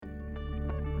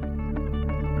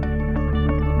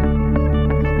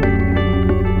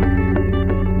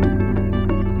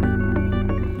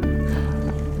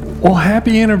Well,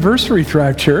 happy anniversary,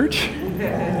 Thrive Church.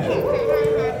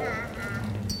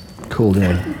 Cool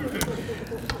day.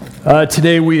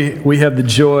 Today we have the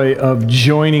joy of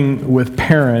joining with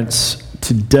parents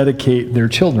to dedicate their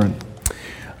children.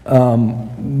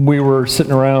 We were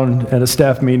sitting around at a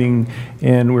staff meeting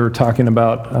and we were talking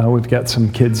about we've got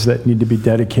some kids that need to be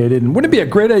dedicated, and wouldn't it be a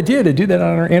great idea to do that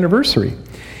on our anniversary?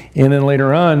 And then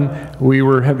later on, we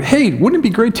were having, hey, wouldn't it be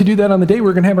great to do that on the day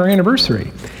we're going to have our anniversary?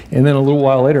 And then a little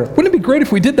while later, wouldn't it be great if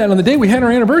we did that on the day we had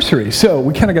our anniversary? So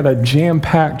we kind of got a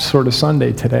jam-packed sort of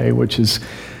Sunday today, which is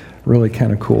really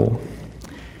kind of cool.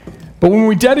 But when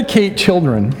we dedicate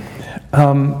children,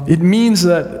 it means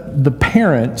that the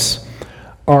parents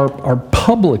are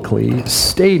publicly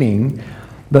stating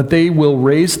that they will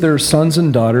raise their sons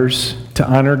and daughters to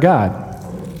honor God.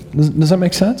 Does that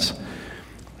make sense?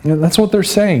 You know, that's what they're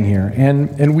saying here.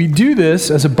 And we do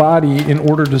this as a body in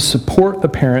order to support the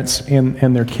parents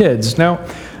and their kids. Now,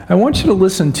 I want you to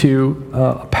listen to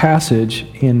a passage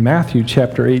in Matthew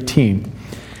chapter 18.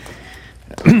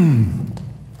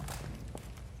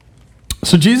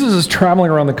 So Jesus is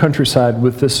traveling around the countryside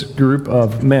with this group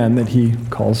of men that he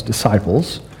calls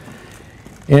disciples.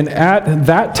 And at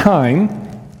that time,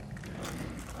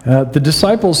 the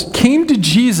disciples came to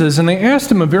Jesus and they asked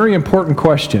him a very important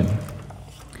question.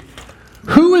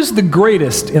 Who is the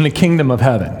greatest in the kingdom of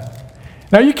heaven?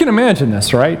 Now you can imagine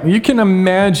this, right? You can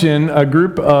imagine a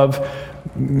group of,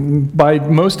 by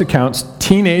most accounts,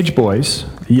 teenage boys,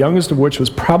 the youngest of which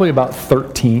was probably about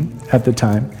 13 at the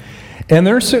time. And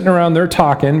they're sitting around, they're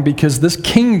talking, because this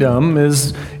kingdom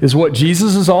is what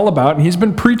Jesus is all about. And he's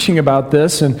been preaching about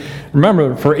this. And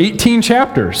remember, for 18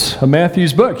 chapters of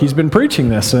Matthew's book, he's been preaching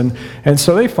this. And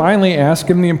so they finally ask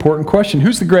him the important question,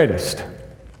 who's the greatest?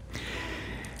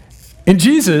 And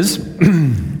Jesus, he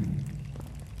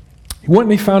went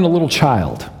and he found a little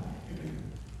child.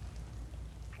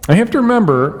 I have to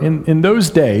remember, in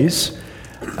those days,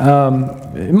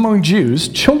 among Jews,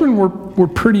 children were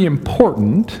pretty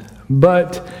important,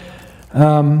 but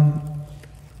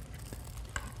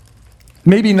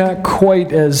maybe not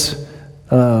quite as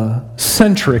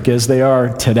centric as they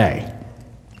are today.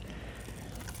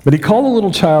 But he called a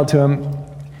little child to him,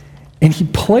 and he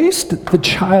placed the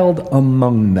child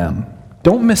among them.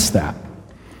 Don't miss that.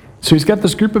 So he's got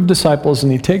this group of disciples,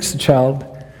 and he takes the child.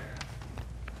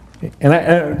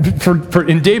 And for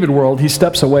in David world, he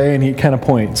steps away and he kind of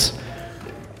points.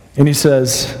 And he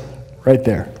says, right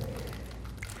there,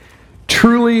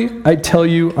 truly, I tell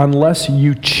you, unless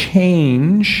you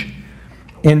change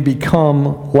and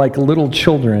become like little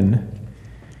children,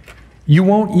 you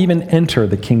won't even enter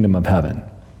the kingdom of heaven.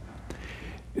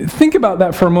 Think about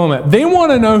that for a moment. They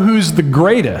want to know who's the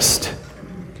greatest.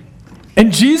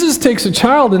 And Jesus takes a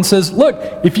child and says,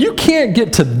 look, if you can't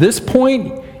get to this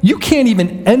point, you can't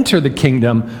even enter the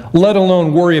kingdom, let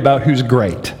alone worry about who's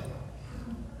great.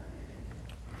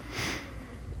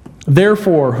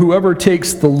 Therefore, whoever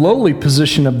takes the lowly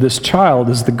position of this child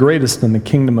is the greatest in the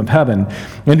kingdom of heaven.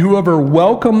 And whoever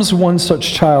welcomes one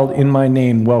such child in my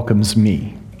name welcomes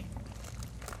me.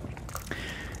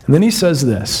 And then he says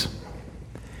this.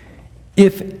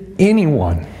 If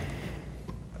anyone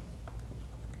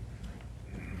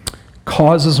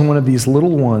causes one of these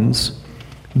little ones,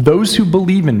 those who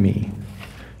believe in me,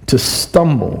 to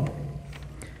stumble,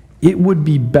 it would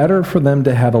be better for them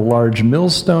to have a large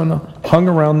millstone hung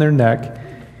around their neck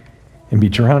and be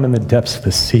drowned in the depths of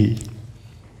the sea.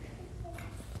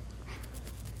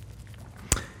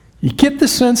 You get the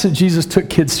sense that Jesus took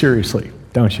kids seriously,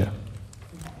 don't you?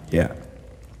 Yeah.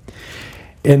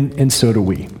 And so do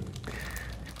we.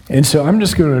 And so I'm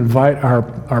just going to invite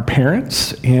our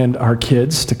parents and our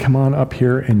kids to come on up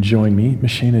here and join me.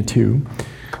 Mashana too.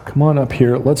 Come on up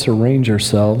here. Let's arrange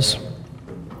ourselves.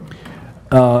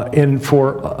 And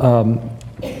for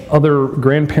other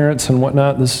grandparents and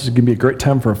whatnot, this is going to be a great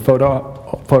time for a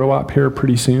photo op here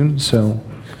pretty soon. So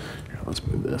here, let's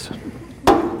move this.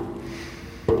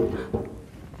 Over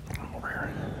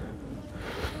here.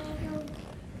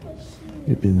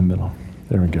 It'd be in the middle.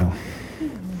 There we go.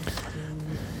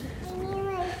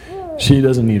 She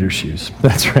doesn't need her shoes.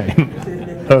 That's right.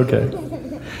 Okay.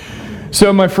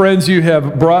 So, my friends, you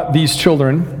have brought these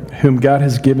children whom God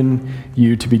has given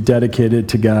you to be dedicated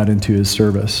to God and to his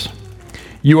service.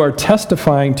 You are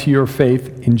testifying to your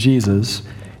faith in Jesus,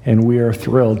 and we are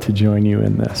thrilled to join you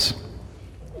in this.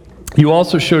 You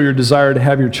also show your desire to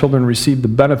have your children receive the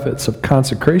benefits of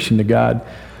consecration to God,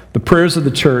 the prayers of the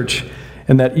church,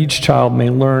 and that each child may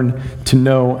learn to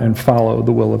know and follow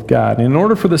the will of God. And in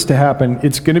order for this to happen,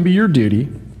 it's going to be your duty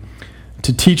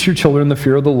to teach your children the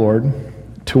fear of the Lord,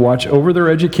 to watch over their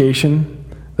education,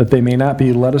 that they may not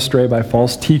be led astray by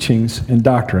false teachings and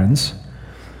doctrines,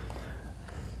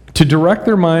 to direct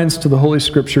their minds to the Holy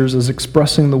Scriptures as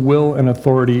expressing the will and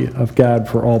authority of God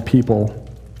for all people,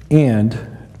 and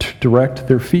to direct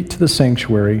their feet to the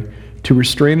sanctuary, to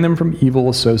restrain them from evil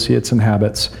associates and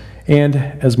habits, and,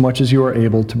 as much as you are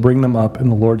able, to bring them up in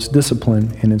the Lord's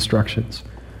discipline and instructions.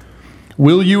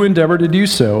 Will you endeavor to do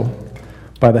so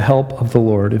by the help of the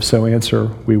Lord? If so,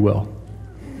 answer, we will.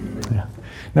 Yeah.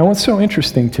 Now, what's so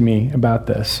interesting to me about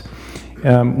this,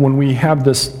 when we have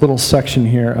this little section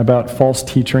here about false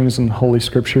teachings and Holy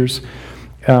Scriptures,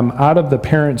 out of the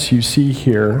parents you see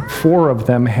here, 4 of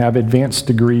them have advanced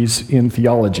degrees in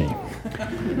theology.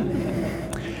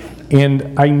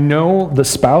 And I know the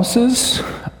spouses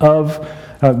of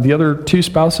the other 2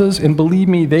 spouses, and believe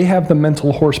me, they have the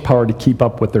mental horsepower to keep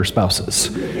up with their spouses.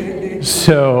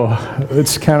 So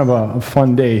it's kind of a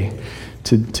fun day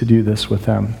to do this with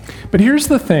them. But here's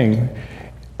the thing.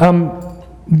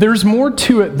 There's more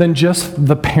to it than just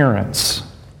the parents.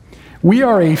 We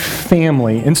are a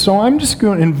family, and so I'm just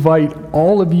going to invite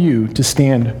all of you to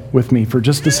stand with me for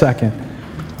just a second,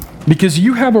 because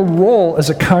you have a role as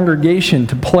a congregation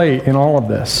to play in all of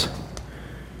this.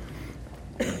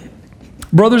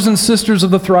 Brothers and sisters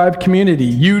of the Thrive community,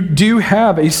 you do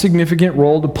have a significant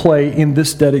role to play in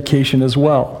this dedication as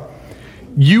well.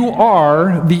 You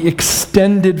are the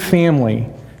extended family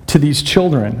to these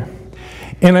children.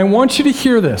 And I want you to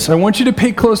hear this. I want you to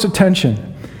pay close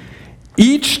attention.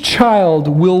 Each child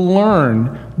will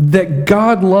learn that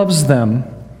God loves them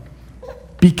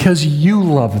because you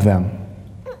love them.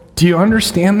 Do you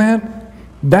understand that?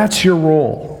 That's your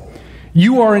role.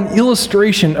 You are an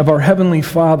illustration of our Heavenly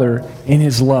Father and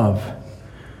His love.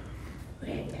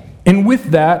 And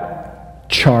with that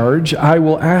charge, I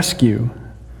will ask you,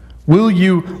 will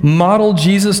you model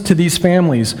Jesus to these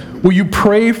families? Will you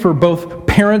pray for both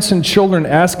parents and children,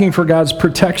 asking for God's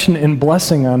protection and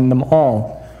blessing on them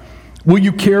all? Will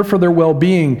you care for their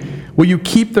well-being? Will you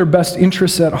keep their best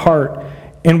interests at heart?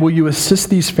 And will you assist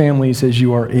these families as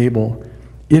you are able?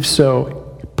 If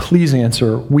so, please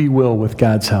answer, we will with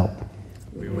God's help.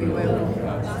 We will.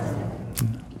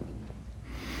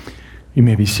 You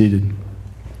may be seated.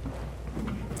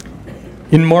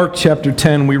 In Mark chapter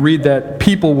 10, we read that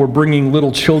people were bringing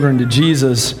little children to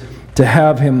Jesus to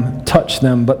have Him touch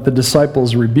them, but the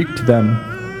disciples rebuked them.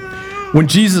 When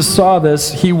Jesus saw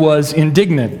this, He was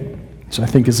indignant, which I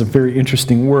think is a very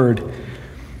interesting word.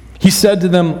 He said to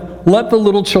them, "Let the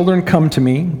little children come to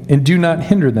me, and do not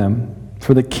hinder them,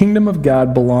 for the kingdom of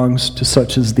God belongs to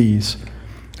such as these.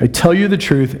 I tell you the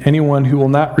truth, anyone who will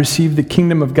not receive the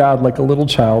kingdom of God like a little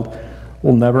child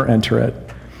will never enter it."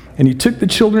 And He took the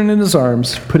children in His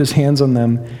arms, put His hands on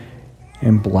them,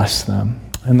 and blessed them.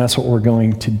 And that's what we're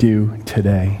going to do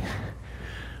today.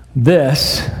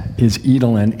 This is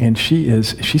Edelyn, and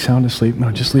is she sound asleep?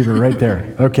 No, just leave her right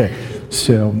there. Okay,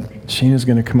 so Sheena's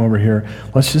going to come over here.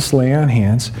 Let's just lay on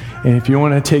hands. And if you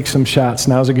want to take some shots,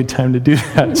 now's a good time to do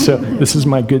that. So this is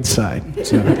my good side.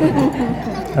 So,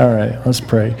 all right, let's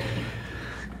pray.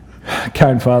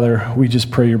 Kind Father, we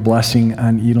just pray your blessing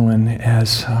on Edelyn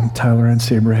as Tyler and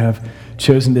Sabre have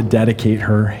chosen to dedicate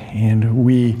her. And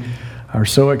we are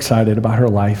so excited about her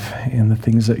life and the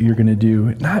things that you're going to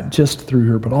do, not just through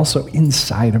her, but also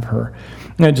inside of her.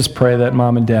 And I just pray that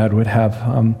Mom and Dad would have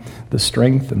the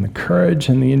strength and the courage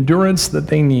and the endurance that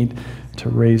they need to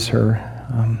raise her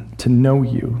to know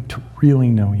you, to really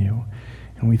know you.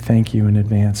 And we thank you in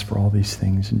advance for all these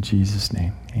things. In Jesus'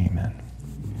 name, amen.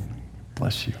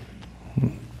 Bless you.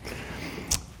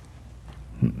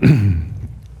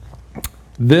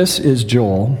 This is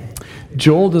Joel.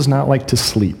 Joel does not like to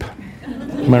sleep.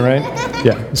 Am I right?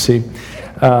 Yeah, see.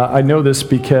 I know this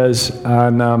because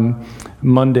on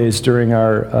Mondays during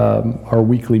our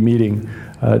weekly meeting,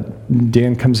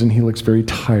 Dan comes in, he looks very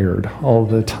tired all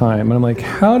the time. And I'm like,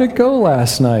 how'd it go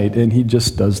last night? And he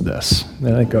just does this. And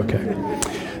I'm like, okay.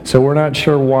 So we're not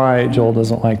sure why Joel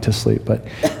doesn't like to sleep, but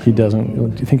he doesn't.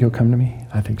 Do you think he'll come to me?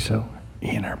 I think so.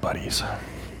 He and our buddies.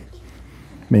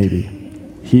 Maybe.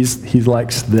 He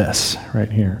likes this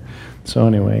right here. So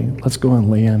anyway, let's go and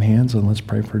lay on hands and let's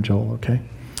pray for Joel, okay?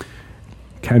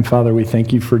 Kind Father, we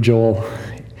thank you for Joel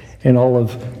and all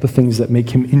of the things that make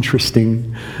him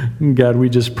interesting. God, we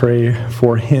just pray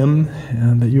for him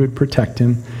and that you would protect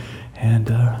him.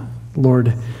 And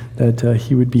Lord, that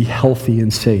he would be healthy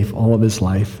and safe all of his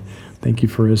life. Thank you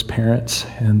for his parents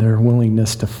and their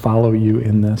willingness to follow you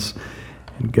in this.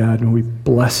 And God, we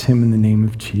bless him in the name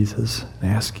of Jesus. I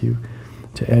ask you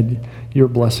to add your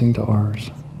blessing to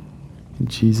ours. In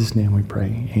Jesus' name we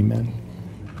pray. Amen.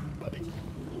 Buddy.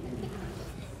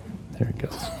 There it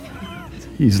goes.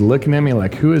 He's looking at me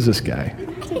like, who is this guy?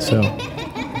 So,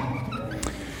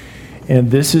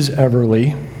 and this is Everly.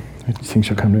 You think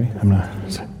she'll come to me?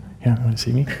 Yeah, want to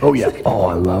see me? Oh, yeah. Oh,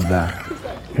 I love that.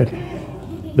 Good.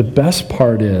 The best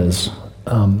part is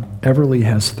Everly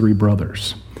has 3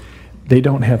 brothers. They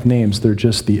don't have names. They're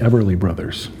just the Everly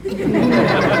brothers.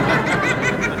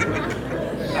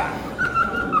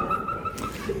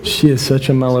 She is such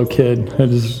a mellow kid.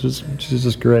 She's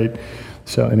just great.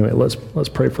 So anyway, let's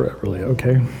pray for Everly,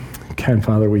 okay? Kind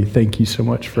Father, we thank you so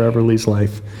much for Everly's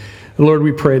life. And Lord,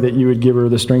 we pray that you would give her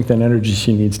the strength and energy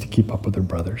she needs to keep up with her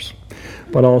brothers.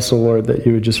 But also, Lord, that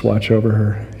you would just watch over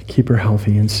her, keep her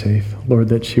healthy and safe. Lord,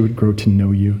 that she would grow to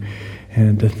know you,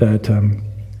 and that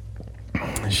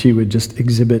she would just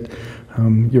exhibit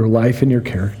your life and your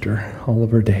character all of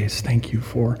her days. Thank you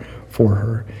for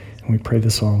her. And we pray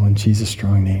this all in Jesus'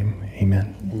 strong name.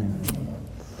 Amen.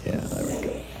 Yeah, there we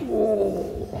go.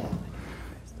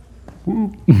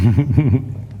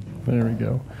 There we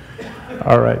go.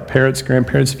 All right, parents,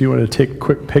 grandparents, if you want to take a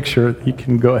quick picture, you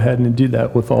can go ahead and do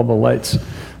that with all the lights.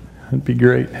 That'd be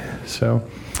great. So,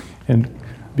 and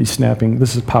be snapping.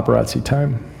 This is paparazzi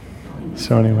time.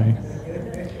 So anyway,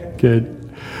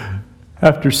 good.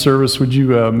 After service, would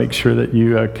you make sure that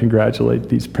you congratulate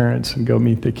these parents and go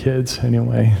meet the kids?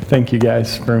 Anyway, thank you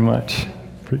guys very much.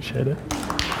 Appreciate it.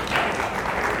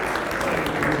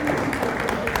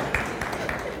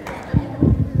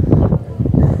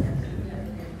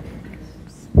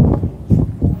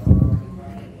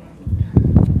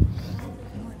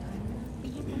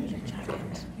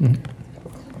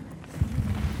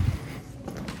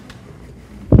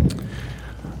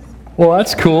 Well,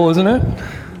 that's cool, isn't it?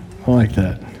 I like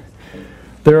that.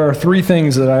 There are 3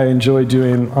 things that I enjoy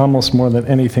doing almost more than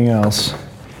anything else.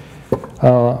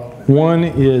 One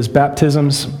is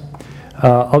baptisms,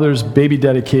 others baby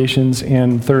dedications,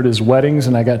 and third is weddings,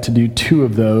 and I got to do two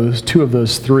of those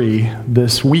 3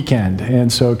 this weekend.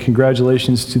 And so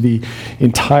congratulations to the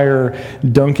entire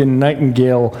Duncan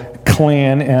Nightingale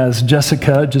clan, as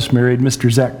Jessica just married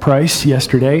Mr. Zach Price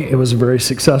yesterday. It was very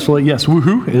successful. Yes,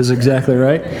 woohoo is exactly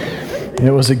right. It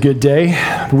was a good day.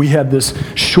 We had this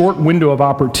short window of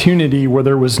opportunity where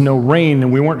there was no rain,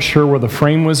 and we weren't sure where the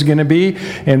frame was going to be.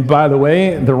 And by the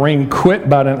way, the rain quit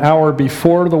about an hour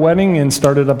before the wedding and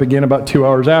started up again about 2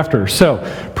 hours after. So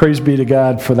praise be to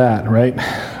God for that, right?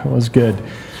 It was good.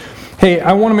 Hey,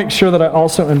 I want to make sure that I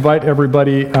also invite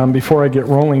everybody, before I get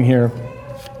rolling here,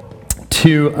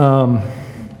 to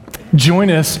join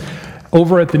us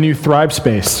over at the new Thrive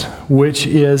Space, which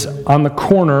is on the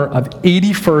corner of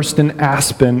 81st and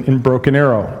Aspen in Broken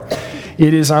Arrow.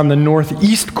 It is on the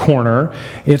northeast corner.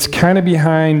 It's kind of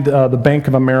behind the Bank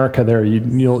of America there.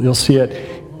 You'll see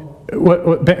it.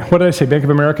 What did I say? Bank of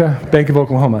America? Bank of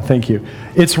Oklahoma. Thank you.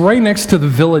 It's right next to the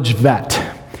Village Vet.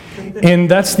 And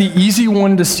that's the easy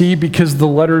one to see because the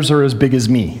letters are as big as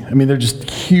me. I mean, they're just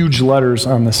huge letters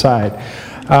on the side.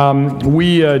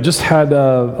 We just had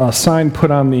a sign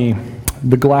put on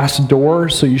the glass door,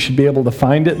 so you should be able to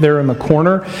find it there in the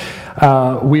corner.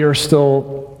 We are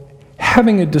still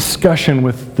having a discussion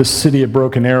with the city of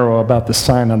Broken Arrow about the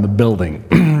sign on the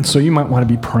building. So you might want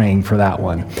to be praying for that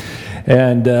one.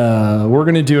 And we're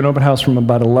going to do an open house from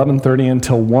about 11:30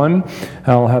 until 1.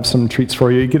 I'll have some treats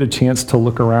for you. You get a chance to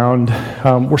look around.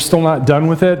 We're still not done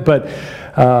with it, but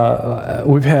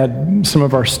we've had some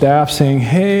of our staff saying,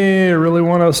 hey, I really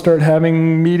want to start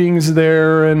having meetings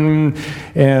there. And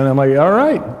I'm like, all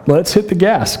right, let's hit the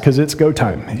gas because it's go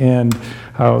time. And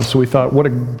so we thought, what a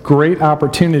great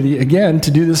opportunity, again, to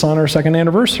do this on our 2nd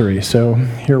anniversary. So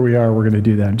here we are, we're going to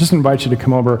do that. Just invite you to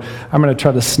come over. I'm going to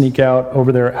try to sneak out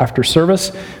over there after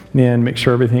service and make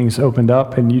sure everything's opened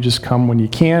up, and you just come when you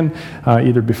can,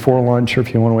 either before lunch or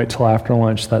if you want to wait till after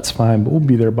lunch, that's fine. But we'll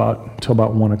be there till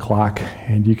about 1 o'clock,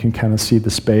 and you can kind of see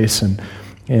the space and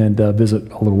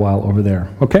visit a little while over there.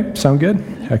 Okay, sound good?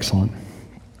 Excellent.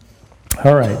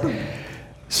 All right.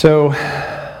 So,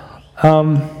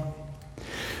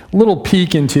 little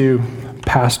peek into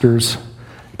pastors'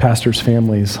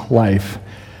 family's life.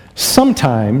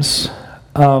 Sometimes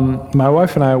my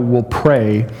wife and I will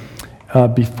pray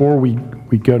before we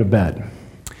go to bed.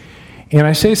 And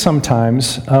I say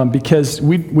sometimes because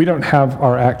we don't have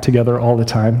our act together all the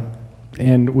time,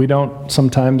 and we don't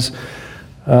sometimes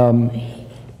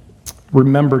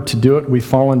remember to do it. We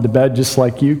fall into bed just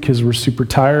like you because we're super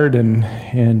tired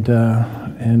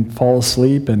and fall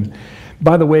asleep. And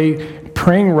by the way,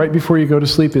 praying right before you go to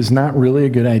sleep is not really a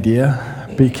good idea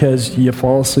because you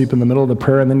fall asleep in the middle of the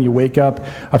prayer and then you wake up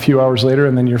a few hours later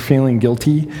and then you're feeling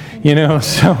guilty,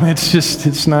 so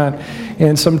it's not,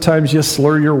 and sometimes you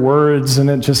slur your words and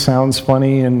it just sounds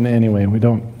funny, and anyway,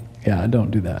 don't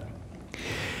do that.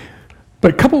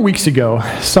 But a couple weeks ago,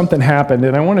 something happened,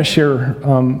 and I want to share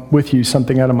with you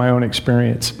something out of my own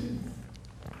experience.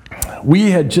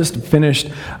 We had just finished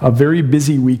a very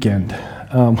busy weekend,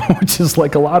 which is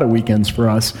like a lot of weekends for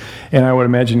us, and I would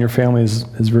imagine your family is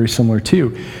very similar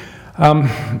too.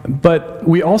 But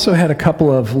we also had a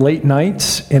couple of late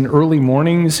nights and early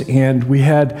mornings, and we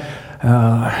had,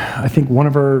 I think one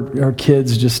of our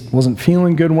kids just wasn't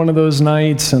feeling good one of those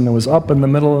nights, and it was up in the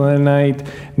middle of the night,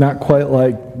 not quite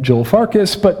like Joel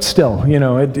Farkas, but still,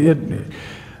 it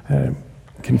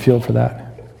can feel for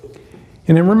that.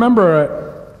 And I remember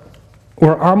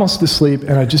we're almost asleep,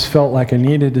 and I just felt like I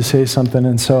needed to say something,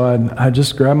 and so I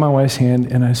just grabbed my wife's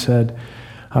hand, and I said,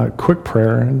 quick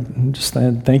prayer, and just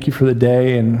thank you for the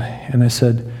day, and I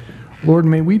said, Lord,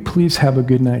 may we please have a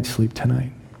good night's sleep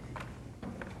tonight.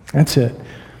 That's it.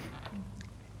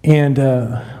 And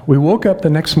we woke up the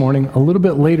next morning a little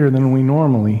bit later than we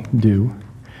normally do,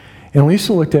 and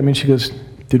Lisa looked at me and she goes,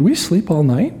 did we sleep all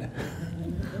night?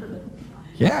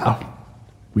 Yeah,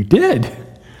 we did.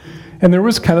 And there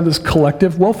was kind of this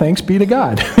collective, well, thanks be to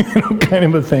God, kind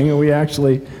of a thing, and we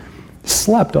actually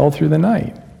slept all through the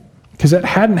night. Because that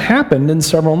hadn't happened in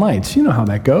several nights. You know how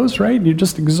that goes, right? You're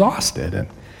just exhausted.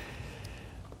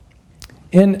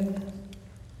 And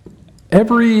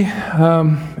every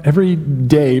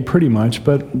day, pretty much,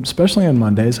 but especially on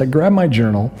Mondays, I grabbed my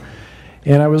journal,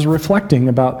 and I was reflecting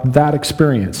about that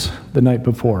experience the night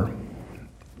before.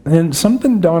 And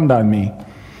something dawned on me.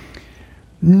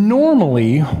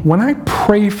 Normally, when I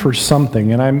pray for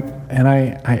something and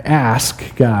I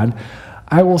ask God,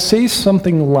 I will say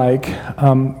something like,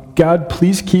 God,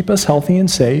 please keep us healthy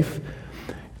and safe.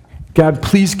 God,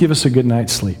 please give us a good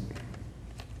night's sleep.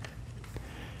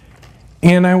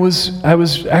 And I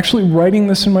was actually writing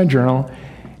this in my journal,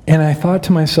 and I thought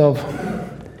to myself,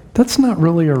 that's not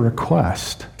really a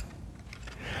request.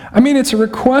 I mean, it's a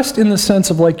request in the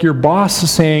sense of like your boss is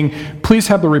saying, please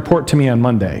have the report to me on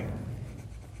Monday.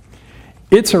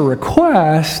 It's a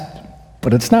request,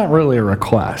 but it's not really a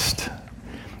request.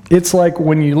 It's like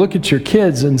when you look at your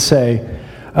kids and say,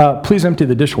 please empty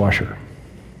the dishwasher.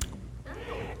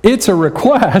 It's a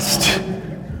request,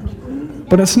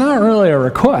 but it's not really a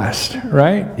request,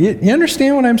 right? You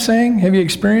understand what I'm saying? Have you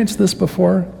experienced this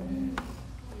before?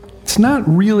 It's not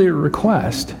really a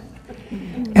request.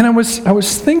 And I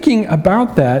was thinking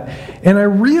about that, and I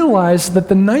realized that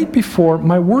the night before,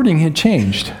 my wording had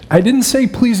changed. I didn't say,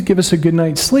 please give us a good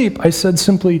night's sleep. I said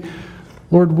simply,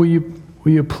 Lord, would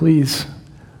you please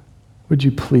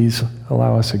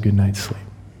allow us a good night's sleep?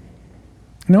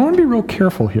 And I want to be real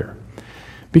careful here,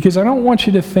 because I don't want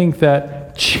you to think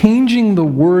that changing the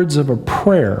words of a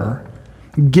prayer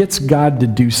gets God to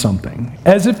do something,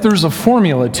 as if there's a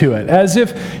formula to it, as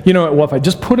if, well, if I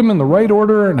just put them in the right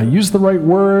order and I use the right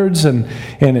words and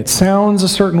it sounds a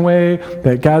certain way,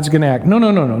 that God's going to act.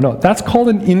 No. That's called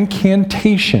an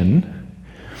incantation,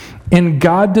 and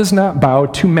God does not bow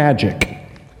to magic,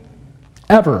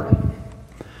 ever.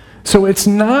 So it's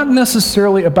not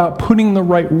necessarily about putting the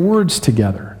right words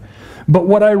together. But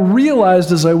what I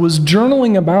realized as I was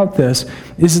journaling about this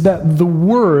is that the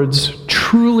words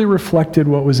truly reflected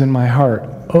what was in my heart.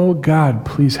 Oh God,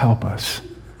 please help us.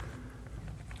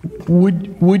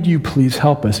 Would you please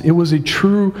help us? It was a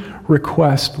true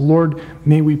request. Lord,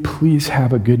 may we please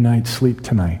have a good night's sleep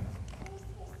tonight.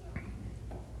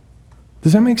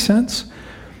 Does that make sense?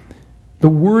 The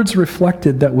words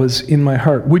reflected that was in my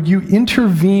heart. Would you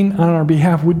intervene on our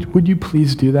behalf? Would you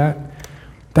please do that?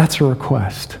 That's a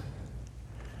request.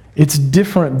 It's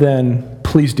different than,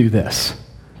 please do this.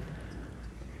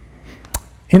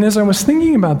 And as I was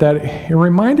thinking about that, it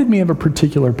reminded me of a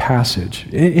particular passage.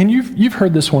 And you've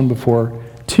heard this one before,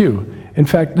 too. In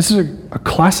fact, this is a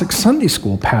classic Sunday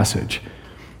school passage.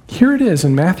 Here it is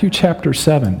in Matthew chapter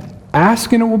 7.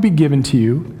 Ask and it will be given to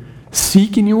you.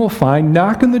 Seek and you will find.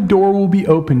 Knock and the door will be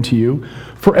open to you.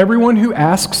 For everyone who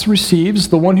asks receives.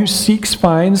 The one who seeks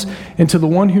finds. And to the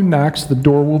one who knocks, the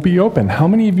door will be open. How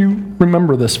many of you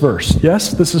remember this verse?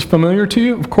 Yes, this is familiar to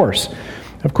you? Of course.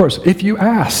 Of course. If you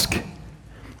ask,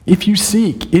 if you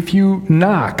seek, if you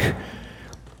knock,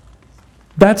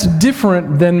 that's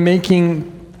different than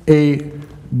making a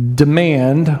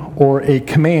demand or a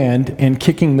command and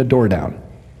kicking the door down.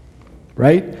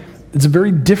 Right? It's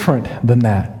very different than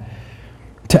that.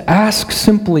 To ask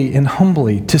simply and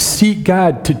humbly, to seek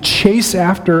God, to chase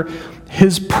after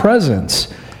His presence,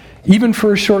 even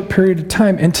for a short period of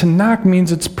time, and to knock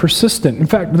means it's persistent. In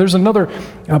fact, there's another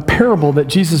parable that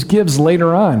Jesus gives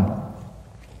later on,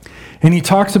 and He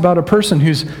talks about a person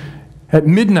who's at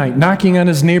midnight knocking on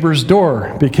his neighbor's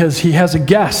door because he has a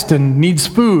guest and needs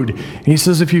food. And he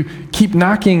says, if you keep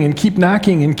knocking and keep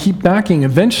knocking and keep knocking,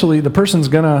 eventually the person's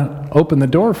going to open the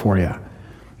door for you.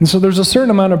 And so there's a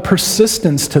certain amount of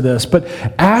persistence to this. But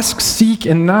ask, seek,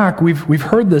 and knock, we've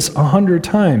heard this 100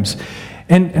 times.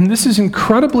 And this is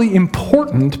incredibly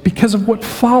important because of what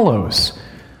follows.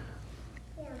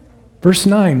 Verse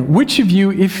 9, which of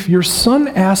you, if your son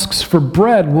asks for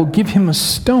bread, will give him a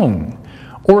stone?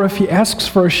 Or if he asks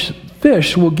for a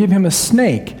fish, will give him a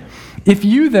snake? If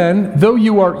you then, though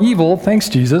you are evil, thanks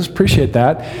Jesus, appreciate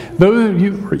that, though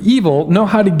you are evil, know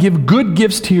how to give good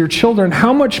gifts to your children,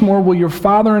 how much more will your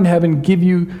Father in heaven give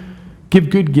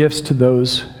good gifts to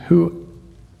those who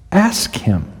ask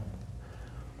him?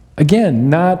 Again,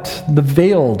 not the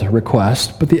veiled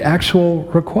request, but the actual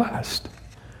request.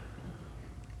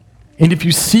 And if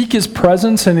you seek his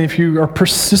presence, and if you are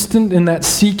persistent in that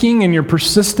seeking, and you're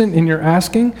persistent in your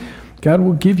asking, God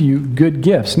will give you good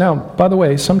gifts. Now, by the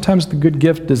way, sometimes the good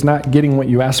gift is not getting what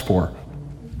you asked for.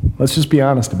 Let's just be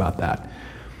honest about that.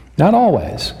 Not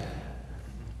always.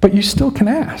 But you still can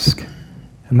ask,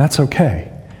 and that's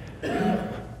okay.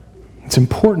 It's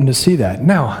important to see that.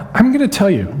 Now, I'm going to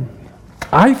tell you,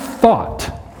 I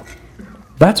thought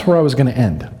that's where I was going to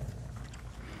end.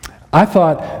 I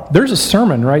thought, there's a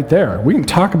sermon right there. We can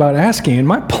talk about asking. And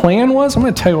my plan was, I'm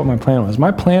going to tell you what my plan was.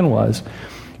 My plan was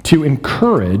to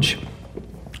encourage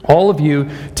all of you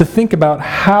to think about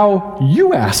how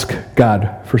you ask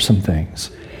God for some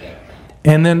things.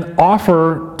 And then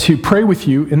offer to pray with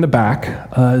you in the back,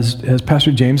 as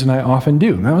Pastor James and I often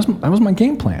do. That was my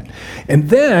game plan. And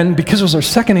then, because it was our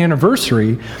second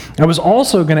anniversary, I was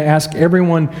also going to ask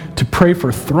everyone to pray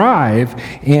for Thrive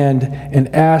and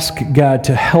ask God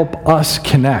to help us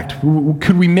connect.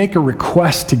 Could we make a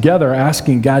request together,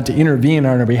 asking God to intervene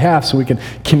on our behalf so we can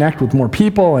connect with more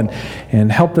people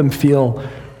and help them feel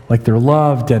like they're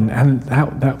loved? And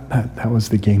that was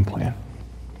the game plan.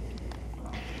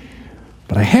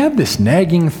 But I had this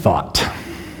nagging thought.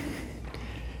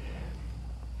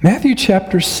 Matthew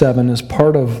chapter 7 is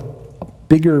part of a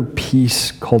bigger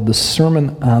piece called the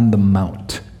Sermon on the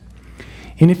Mount.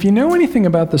 And if you know anything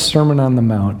about the Sermon on the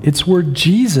Mount, it's where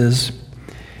Jesus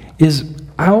is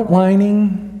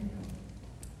outlining,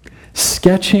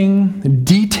 sketching,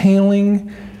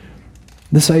 detailing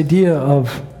this idea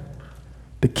of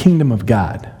the kingdom of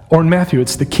God. Or in Matthew,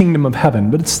 it's the kingdom of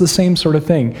heaven, but it's the same sort of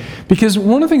thing. Because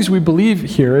one of the things we believe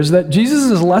here is that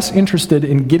Jesus is less interested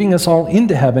in getting us all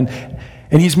into heaven,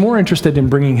 and he's more interested in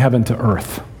bringing heaven to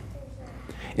earth.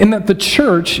 And that the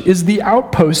church is the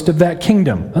outpost of that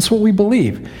kingdom. That's what we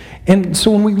believe. And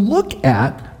so when we look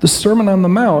at the Sermon on the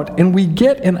Mount and we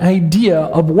get an idea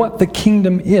of what the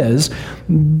kingdom is,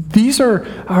 these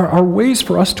are ways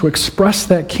for us to express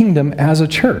that kingdom as a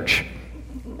church.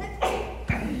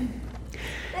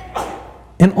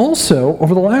 And also,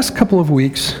 over the last couple of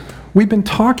weeks, we've been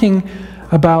talking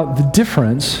about the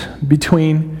difference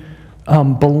between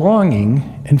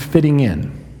belonging and fitting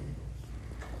in.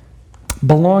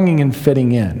 Belonging and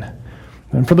fitting in.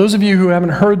 And for those of you who haven't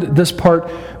heard this part,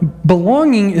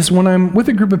 belonging is when I'm with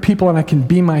a group of people and I can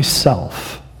be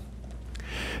myself.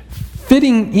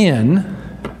 Fitting in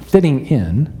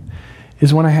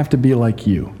is when I have to be like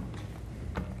you.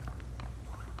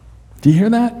 Do you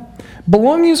hear that?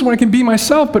 Belonging is when I can be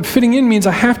myself, but fitting in means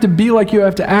I have to be like you, I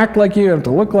have to act like you, I have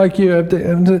to look like you.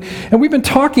 And we've been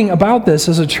talking about this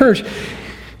as a church.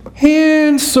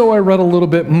 And so I read a little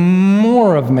bit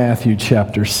more of Matthew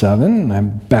chapter 7, and I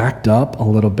backed up a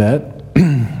little bit.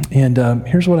 And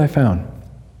here's what I found.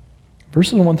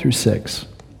 Verses 1 through 6.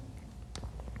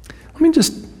 Let me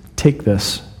just take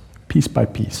this piece by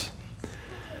piece.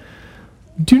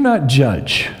 Do not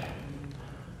judge,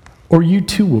 or you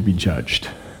too will be judged.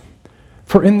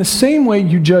 For in the same way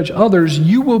you judge others,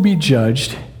 you will be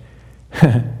judged,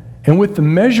 and with the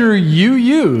measure you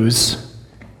use,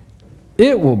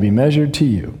 it will be measured to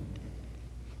you.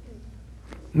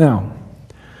 Now,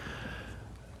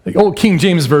 the old King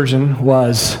James Version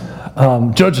was,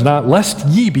 judge not, lest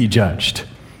ye be judged.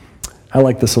 I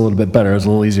like this a little bit better. It's a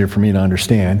little easier for me to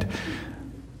understand.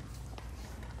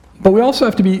 But we also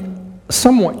have to be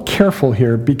somewhat careful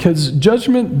here, because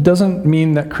judgment doesn't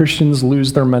mean that Christians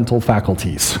lose their mental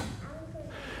faculties.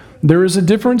 There is a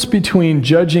difference between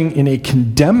judging in a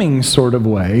condemning sort of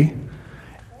way,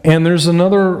 and there's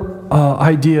another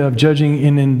idea of judging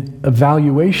in an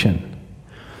evaluation.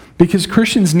 Because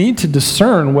Christians need to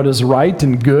discern what is right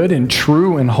and good and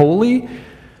true and holy.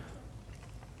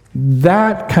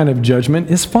 That kind of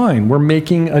judgment is fine. We're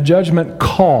making a judgment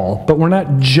call, but we're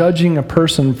not judging a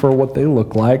person for what they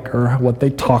look like or what they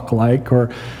talk like or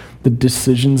the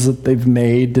decisions that they've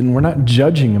made, and we're not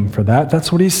judging them for that.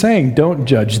 That's what he's saying. Don't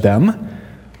judge them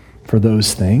for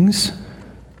those things.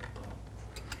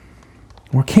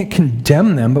 We can't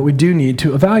condemn them, but we do need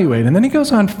to evaluate. And then he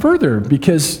goes on further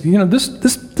because,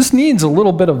 this needs a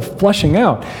little bit of fleshing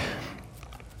out.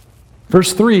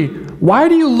 Verse 3, why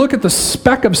do you look at the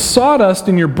speck of sawdust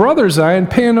in your brother's eye and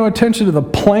pay no attention to the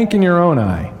plank in your own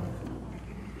eye?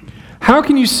 How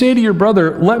can you say to your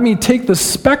brother, let me take the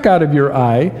speck out of your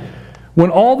eye, when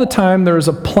all the time there is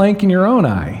a plank in your own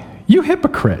eye? You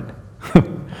hypocrite.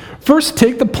 First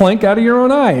take the plank out of your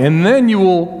own eye, and then you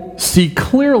will see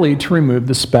clearly to remove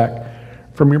the speck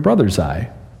from your brother's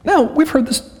eye. Now, we've heard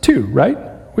this too, right?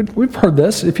 We've heard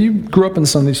this. If you grew up in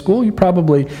Sunday school, you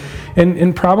probably,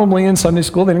 and probably in Sunday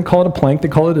school, they didn't call it a plank, they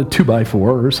call it a 2x4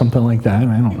 or something like that.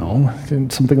 I don't know.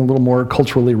 Something a little more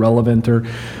culturally relevant or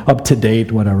up to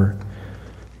date, whatever.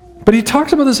 But he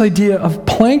talks about this idea of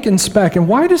plank and speck. And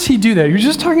why does he do that? You're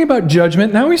just talking about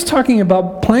judgment. Now he's talking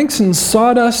about planks and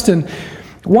sawdust. And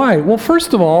why? Well,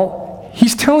 first of all,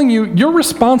 he's telling you you're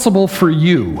responsible for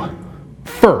you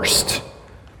first.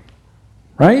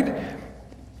 Right?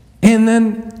 And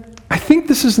then I think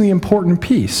this is the important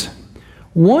piece.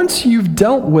 Once you've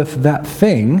dealt with that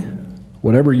thing,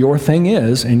 whatever your thing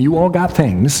is, and you all got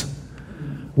things,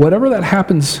 whatever that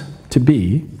happens to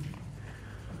be,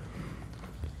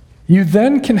 you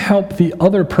then can help the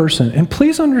other person. And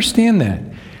please understand that.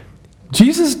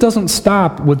 Jesus doesn't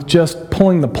stop with just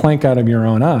pulling the plank out of your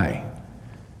own eye.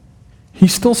 He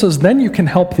still says, then you can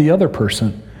help the other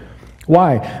person.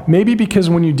 Why? Maybe because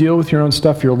when you deal with your own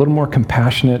stuff, you're a little more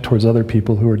compassionate towards other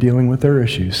people who are dealing with their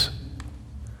issues.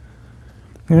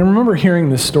 And I remember hearing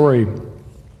this story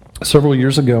several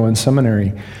years ago in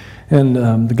seminary, and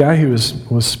the guy who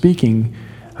was speaking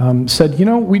said,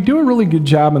 we do a really good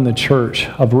job in the church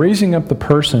of raising up the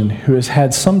person who has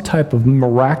had some type of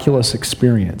miraculous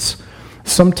experience,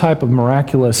 some type of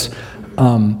miraculous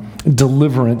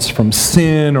deliverance from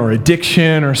sin or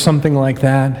addiction or something like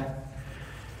that.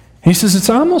 He says, it's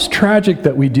almost tragic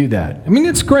that we do that. I mean,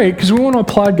 it's great because we want to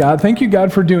applaud God. Thank you,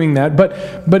 God, for doing that.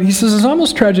 But he says it's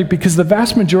almost tragic because the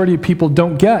vast majority of people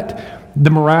don't get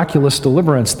the miraculous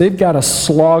deliverance. They've got to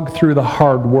slog through the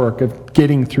hard work of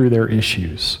getting through their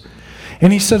issues.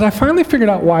 And he said, I finally figured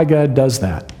out why God does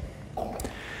that.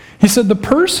 He said, the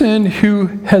person who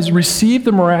has received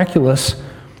the miraculous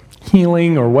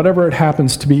healing or whatever it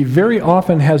happens to be very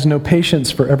often has no patience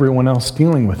for everyone else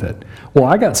dealing with it. Well,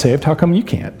 I got saved. How come you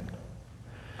can't?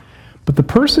 But the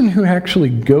person who actually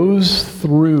goes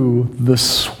through the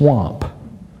swamp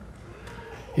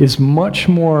is much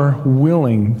more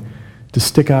willing to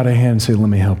stick out a hand and say, let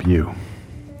me help you,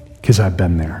 because I've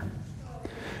been there.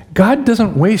 God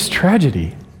doesn't waste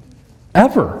tragedy,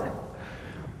 ever.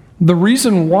 The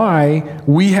reason why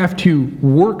we have to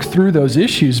work through those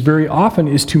issues very often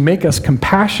is to make us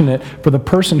compassionate for the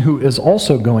person who is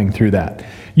also going through that.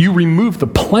 You remove the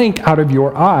plank out of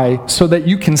your eye so that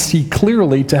you can see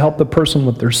clearly to help the person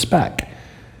with their speck.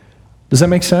 Does that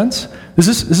make sense?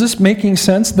 Is this making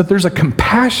sense? That there's a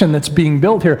compassion that's being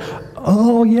built here.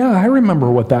 Oh, yeah, I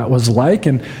remember what that was like,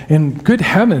 and good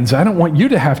heavens, I don't want you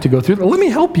to have to go through that. Let me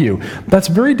help you. That's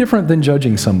very different than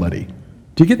judging somebody.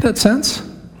 Do you get that sense?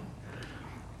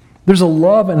 There's a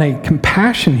love and a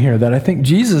compassion here that I think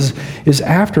Jesus is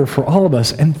after for all of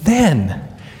us. And then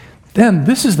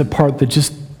this is the part that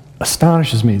just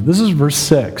astonishes me. This is verse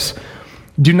 6.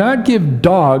 Do not give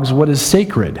dogs what is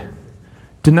sacred.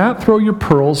 Do not throw your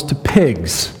pearls to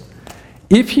pigs.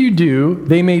 If you do,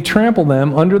 they may trample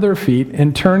them under their feet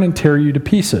and turn and tear you to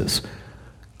pieces.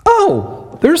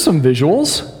 Oh, there's some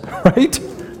visuals, right?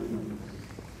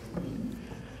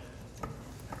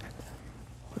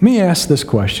 Let me ask this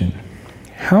question.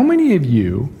 How many of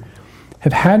you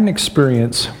have had an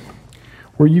experience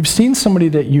where you've seen somebody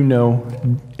that you know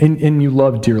and you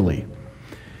love dearly,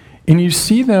 and you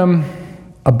see them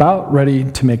about ready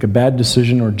to make a bad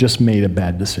decision or just made a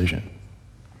bad decision?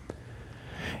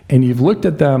 And you've looked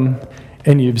at them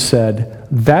and you've said,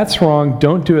 that's wrong,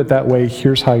 don't do it that way,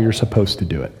 here's how you're supposed to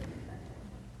do it.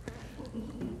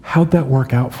 How'd that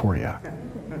work out for you?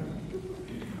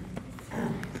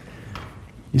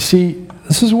 You see,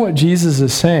 this is what Jesus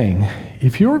is saying.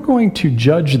 If you're going to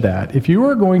judge that, if you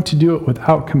are going to do it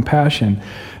without compassion,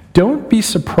 don't be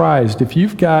surprised if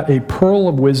you've got a pearl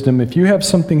of wisdom, if you have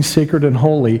something sacred and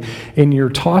holy, and you're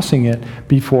tossing it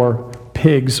before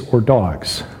pigs or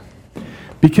dogs.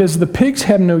 Because the pigs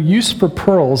have no use for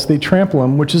pearls, they trample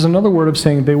them, which is another word of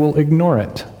saying they will ignore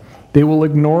it. They will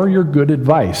ignore your good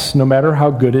advice, no matter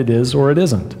how good it is or it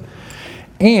isn't.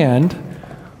 And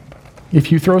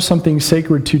If you throw something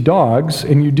sacred to dogs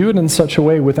and you do it in such a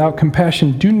way without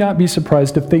compassion, do not be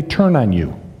surprised if they turn on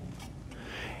you.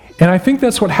 And I think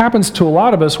that's what happens to a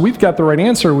lot of us. We've got the right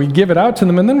answer, we give it out to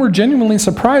them, and then we're genuinely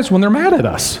surprised when they're mad at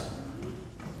us.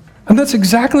 And that's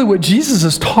exactly what Jesus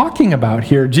is talking about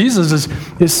here. Jesus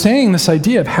is saying this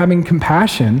idea of having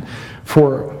compassion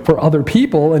for other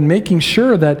people and making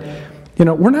sure that,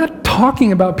 we're not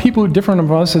talking about people who are different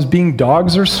from us as being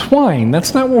dogs or swine.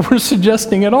 That's not what we're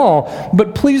suggesting at all.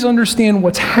 But please understand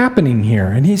what's happening here.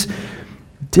 And he's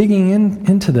digging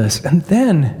into this. And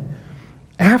then,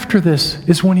 after this,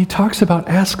 is when he talks about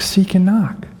ask, seek, and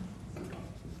knock.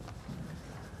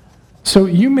 So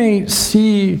you may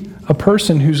see a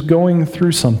person who's going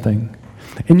through something,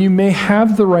 and you may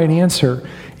have the right answer.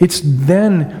 It's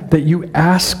then that you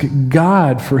ask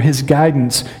God for his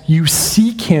guidance. You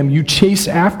seek him, you chase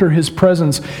after his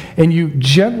presence, and you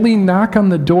gently knock on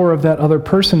the door of that other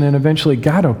person, and eventually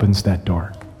God opens that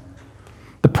door.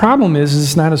 The problem is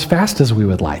it's not as fast as we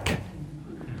would like.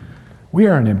 We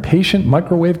are an impatient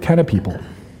microwave kind of people.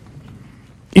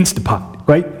 Instapot,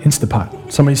 right?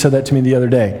 Instapot. Somebody said that to me the other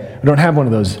day. I don't have one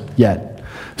of those yet.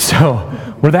 So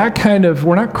we're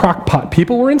not crock pot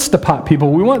people, we're Instapot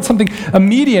people. We want something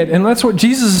immediate, and that's what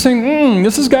Jesus is saying.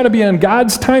 This has got to be on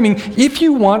God's timing if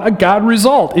you want a God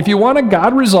result. If you want a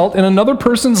God result in another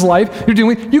person's life,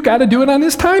 you got to do it on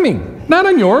his timing, not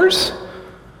on yours.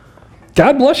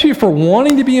 God bless you for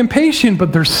wanting to be impatient,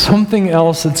 but there's something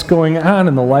else that's going on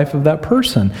in the life of that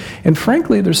person. And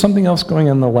frankly, there's something else going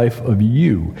on in the life of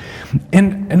you.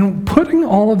 And putting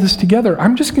all of this together,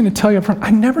 I'm just going to tell you up front, I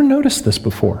never noticed this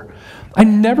before. I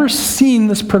never seen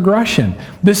this progression,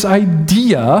 this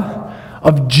idea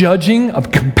of judging,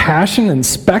 of compassion and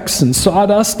specks and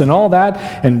sawdust and all that,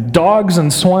 and dogs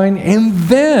and swine, and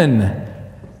then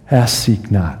ask, seek,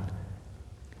 knock.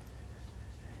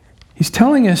 He's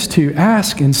telling us to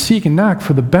ask and seek and knock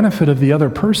for the benefit of the other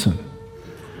person,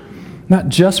 not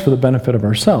just for the benefit of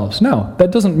ourselves. No, that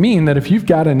doesn't mean that if you've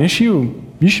got an issue,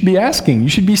 you should be asking, you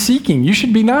should be seeking, you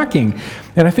should be knocking.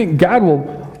 And I think God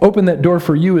will open that door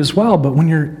for you as well. But when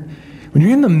you're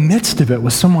in the midst of it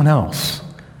with someone else,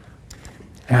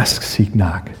 ask, seek,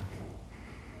 knock.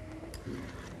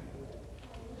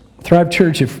 Thrive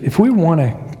Church, if we want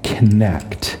to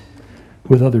connect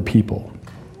with other people,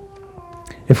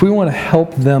 if we want to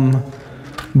help them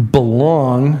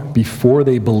belong before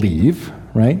they believe,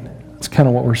 right? That's kind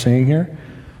of what we're saying here.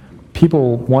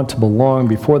 People want to belong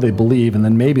before they believe, and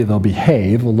then maybe they'll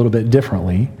behave a little bit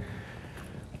differently.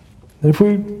 If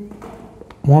we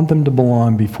want them to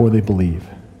belong before they believe,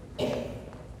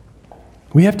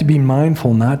 we have to be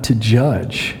mindful not to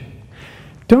judge.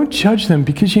 Don't judge them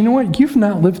because you know what? You've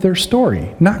not lived their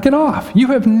story. Knock it off. You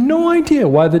have no idea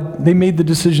why they made the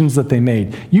decisions that they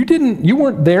made. You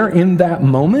weren't there in that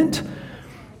moment.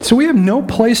 So we have no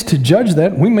place to judge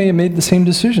that. We may have made the same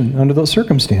decision under those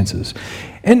circumstances.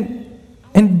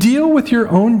 And deal with your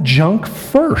own junk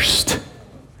first.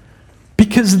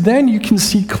 Because then you can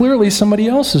see clearly somebody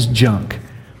else's junk.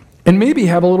 And maybe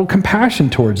have a little compassion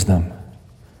towards them.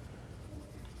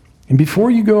 And before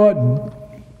you go out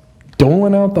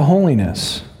doling out the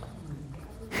holiness,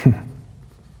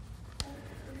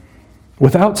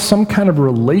 without some kind of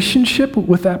relationship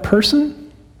with that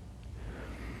person,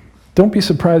 don't be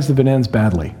surprised if it ends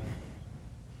badly.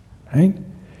 Right?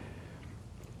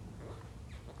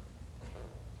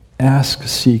 Ask,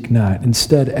 seek not.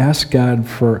 Instead, ask God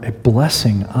for a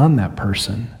blessing on that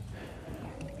person.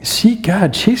 Seek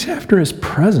God. Chase after his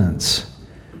presence.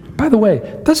 By the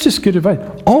way, that's just good advice.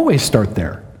 Always start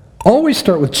there. Always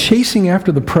start with chasing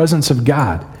after the presence of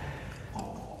God.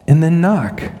 And then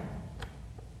knock.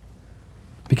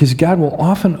 Because God will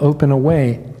often open a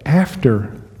way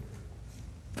after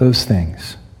those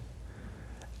things.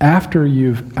 After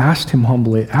you've asked him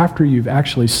humbly, after you've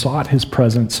actually sought his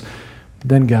presence,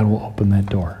 then God will open that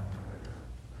door.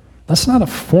 That's not a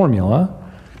formula.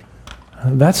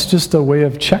 That's just a way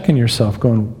of checking yourself,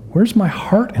 going, where's my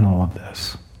heart in all of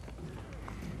this?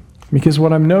 Because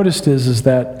what I've noticed is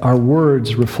that our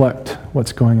words reflect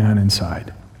what's going on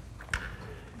inside.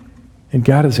 And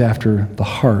God is after the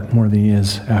heart more than he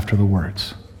is after the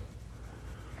words.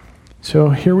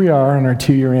 So here we are on our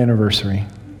 2-year anniversary.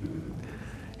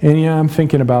 And I'm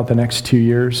thinking about the next 2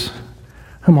 years.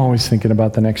 I'm always thinking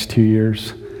about the next 2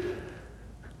 years.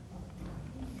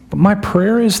 But my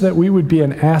prayer is that we would be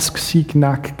an ask, seek,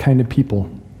 knock kind of people.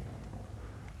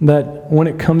 That when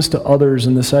it comes to others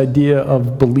and this idea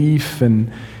of belief and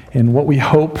what we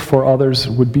hope for others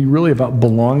would be really about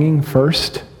belonging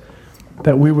first,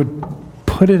 that we would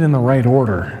put it in the right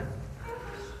order,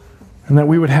 and that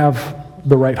we would have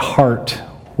the right heart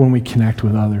when we connect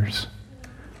with others.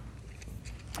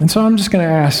 And so I'm just going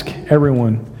to ask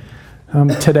everyone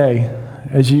today,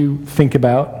 as you think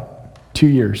about 2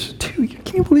 years. Can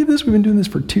you believe this? We've been doing this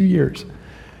for 2 years.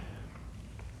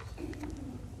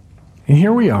 And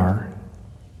here we are,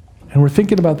 and we're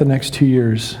thinking about the next 2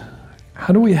 years.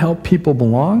 How do we help people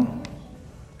belong?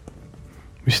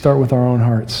 We start with our own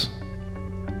hearts.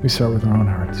 We start with our own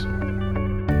hearts.